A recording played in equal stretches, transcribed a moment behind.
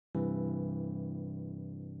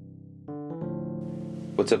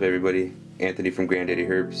What's up everybody, Anthony from Granddaddy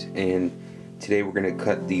Herbs, and today we're going to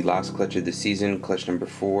cut the last clutch of the season, clutch number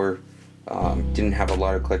 4. Didn't have a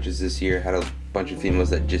lot of clutches this year, had a bunch of females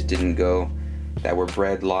that just didn't go, that were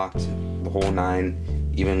bred, locked, the whole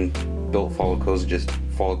 9, even built follicles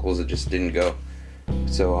that just didn't go.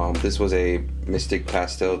 So this was a Mystic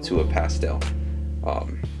Pastel to a Pastel.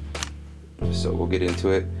 So we'll get into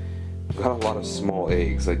it. We've got a lot of small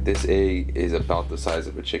eggs, like this egg is about the size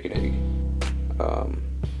of a chicken egg.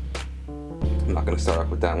 I'm not going to start off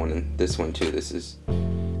with that one, and this one too. This is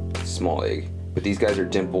a small egg, but these guys are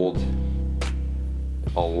dimpled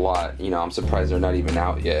a lot. You know, I'm surprised they're not even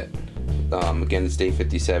out yet. Again, it's day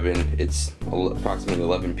 57. It's approximately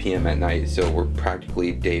 11 p.m. at night, so we're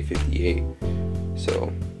practically day 58.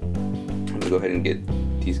 So I'm gonna go ahead and get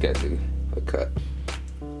these guys a cut.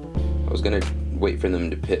 I was gonna wait for them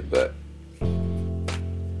to pit, but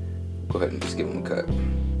go ahead and just give them a cut.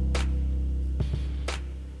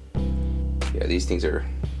 Yeah, these things are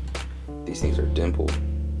dimpled.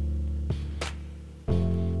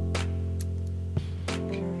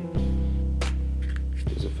 Okay.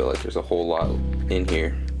 Doesn't feel like there's a whole lot in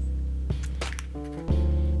here.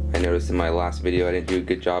 I noticed in my last video I didn't do a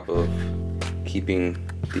good job of keeping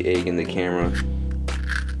the egg in the camera,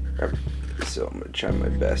 so I'm gonna try my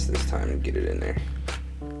best this time and get it in there.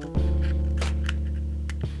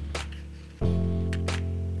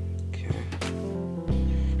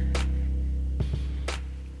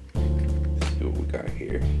 Got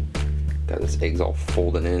here. Got this eggs all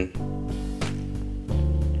folded in.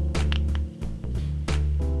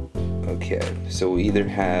 Okay, so we either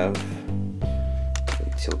have, let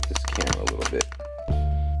me tilt this camera a little bit.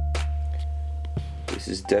 This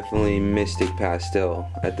is definitely Mystic Pastel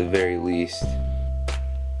at the very least.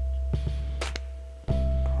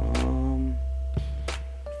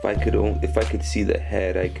 If I could see the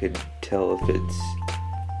head, I could tell if it's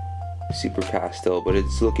Super Pastel, but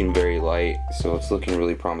it's looking very light, so it's looking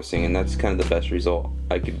really promising, and that's kind of the best result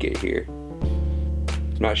I could get here.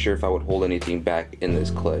 I'm not sure if I would hold anything back in this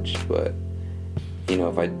clutch, but you know,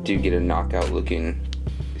 if I do get a knockout looking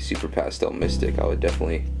Super Pastel Mystic, I would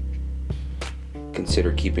definitely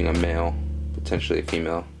consider keeping a male, potentially a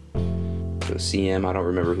female. So CM, I don't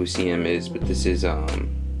remember who CM is, but this is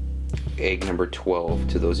egg number 12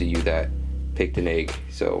 to those of you that picked an egg,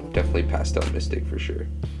 so definitely Pastel Mystic for sure.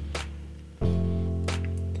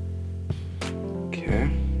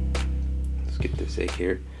 Okay, let's get this egg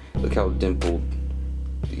here. Look how dimpled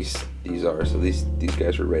these are. So these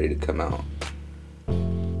guys are ready to come out.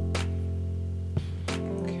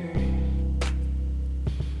 Okay.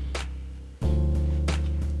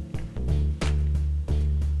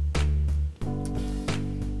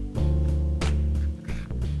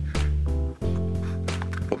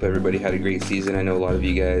 Hope everybody had a great season. I know a lot of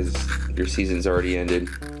you guys, your season's already ended.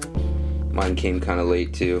 Mine came kind of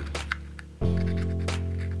late too.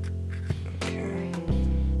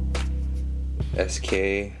 SK,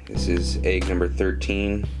 this is egg number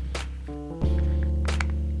 13,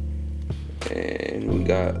 and we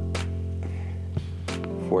got,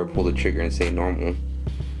 before I pull the trigger and say normal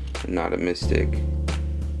and not a Mystic,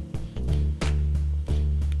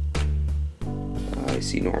 I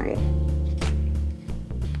see normal.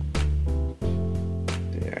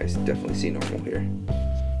 Yeah, I definitely see normal here.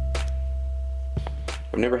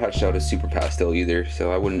 I've never hatched out a Super Pastel either,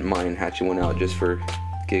 so I wouldn't mind hatching one out just for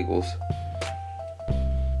giggles.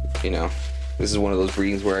 You know, this is one of those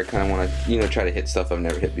breedings where I kind of want to, you know, try to hit stuff I've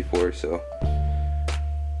never hit before. So,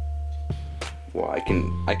 well, I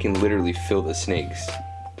can literally feel the snakes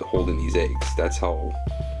holding these eggs. That's how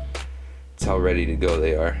ready to go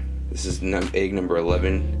they are. This is egg number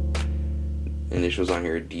 11. Initials on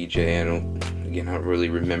here are DJ. I don't really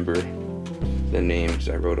remember the names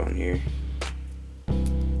I wrote on here.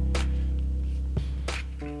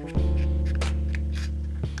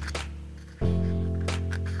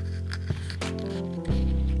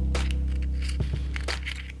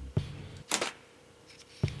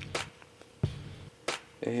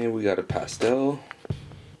 And we got a Pastel.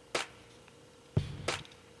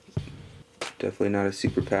 Definitely not a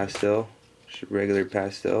Super Pastel, just a regular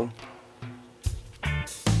Pastel.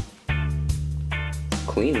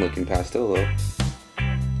 Clean looking Pastel though.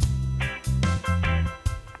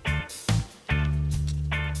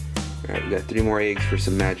 Alright, we got 3 more eggs for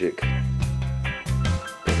some magic. And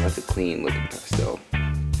that's a clean looking Pastel.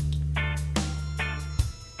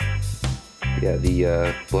 Yeah,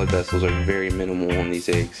 the blood vessels are very minimal on these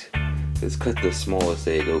eggs. Let's cut the smallest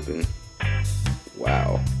egg open.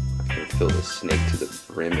 Wow, I can feel the snake to the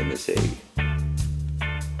brim in this egg.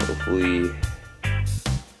 Hopefully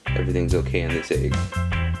everything's okay in this egg.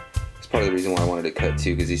 This part of the reason why I wanted to cut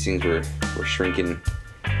too, because these things were shrinking.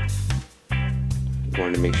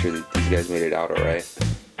 Wanted to make sure that these guys made it out all right.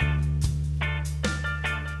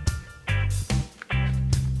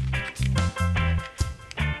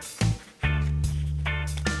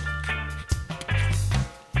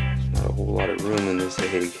 Not a whole lot of room in this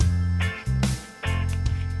egg.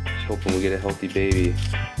 Just hoping we get a healthy baby.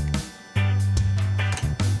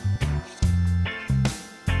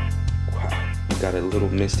 Wow, we got a little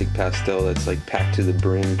Mystic Pastel that's like packed to the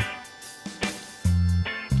brim.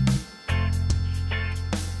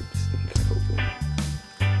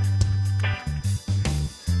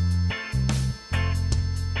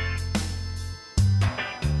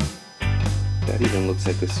 That even looks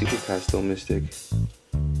like a Super Pastel Mystic.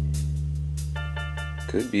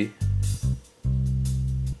 Could be.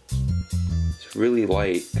 It's really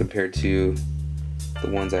light compared to the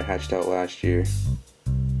ones I hatched out last year.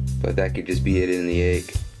 But that could just be it in the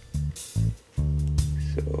egg.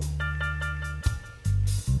 So.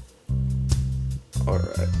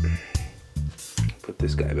 Alright. Put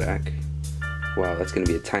this guy back. Wow, that's gonna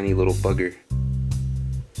be a tiny little bugger.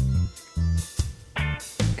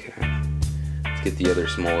 Get the other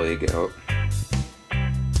small egg out.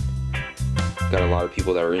 Got a lot of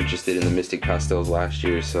people that were interested in the Mystic Pastels last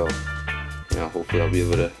year, so you know, hopefully I'll be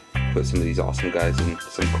able to put some of these awesome guys in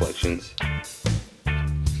some collections.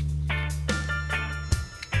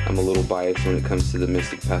 I'm a little biased when it comes to the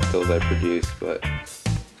Mystic Pastels I produce, but I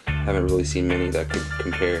haven't really seen many that could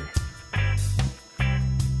compare.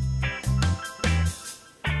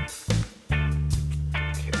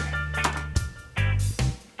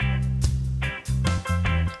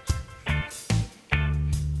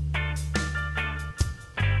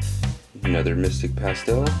 Another Mystic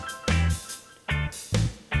Pastel.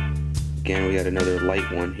 Again, we got another light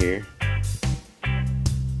one here.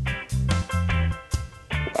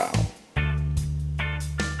 Wow.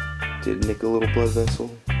 Did nick a little blood vessel.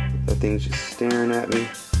 That thing's just staring at me.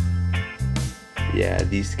 Yeah,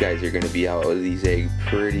 these guys are gonna be out of these eggs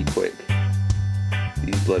pretty quick.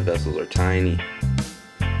 These blood vessels are tiny.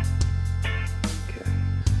 Okay,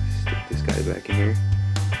 stick this guy back in here.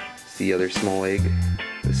 It's the other small egg.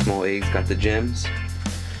 The small egg's got the gems.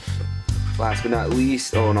 Last but not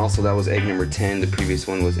least, oh, and also that was egg number 10. The previous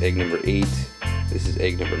one was egg number 8. This is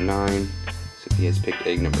egg number 9. So he has picked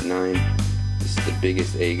egg number 9. This is the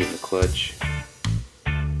biggest egg in the clutch.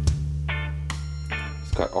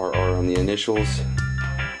 It's got RR on the initials.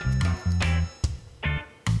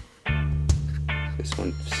 This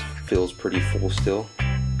one feels pretty full still.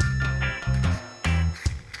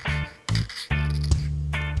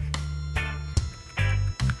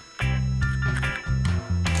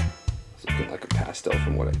 Like a pastel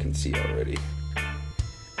from what I can see already.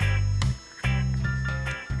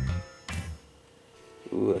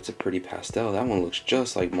 Ooh, that's a pretty pastel. That one looks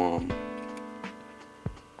just like mom.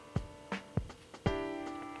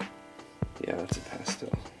 Yeah, that's a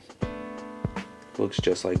pastel. Looks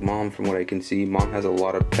just like mom from what I can see. Mom has a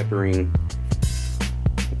lot of peppering,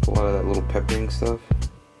 a lot of that little peppering stuff.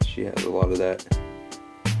 She has a lot of that.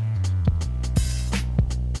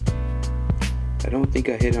 I don't think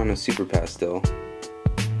I hit on a Super Pastel.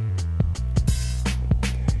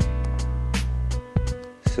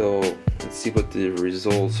 So let's see what the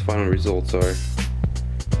final results are.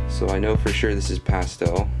 So I know for sure this is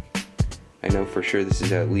Pastel. I know for sure this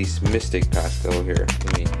is at least Mystic Pastel here.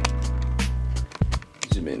 Let me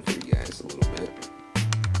zoom in for you guys a little bit.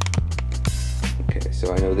 Okay,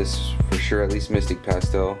 so I know this is for sure at least Mystic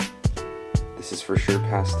Pastel. This is for sure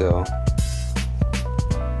Pastel.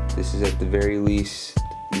 This is at the very least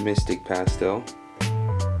Mystic Pastel.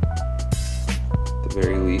 At the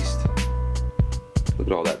very least. Look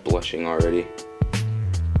at all that blushing already.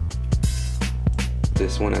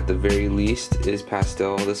 This one at the very least is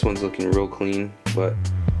Pastel. This one's looking real clean, but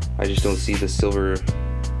I just don't see the silver.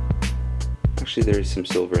 Actually, there's some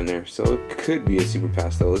silver in there, so it could be a Super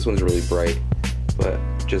Pastel. This one's really bright, but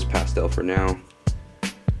just Pastel for now.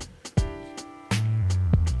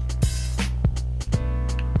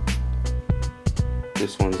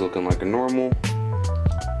 This one's looking like a normal,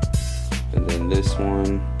 and then this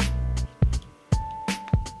one,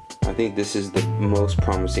 I think this is the most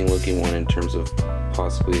promising looking one in terms of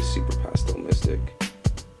possibly a Super Pastel Mystic.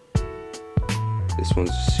 This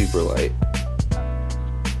one's super light.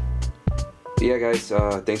 But yeah guys,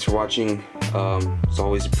 thanks for watching. As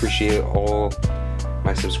always, appreciate all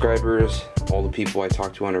my subscribers, all the people I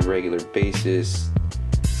talk to on a regular basis.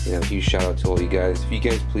 You know, huge shout out to all you guys. If you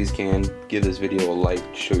guys please can, give this video a like,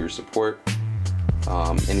 show your support.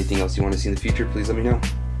 Anything else you want to see in the future, please let me know.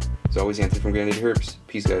 As always, Anthony from Granddaddy Herbs.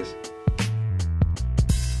 Peace guys.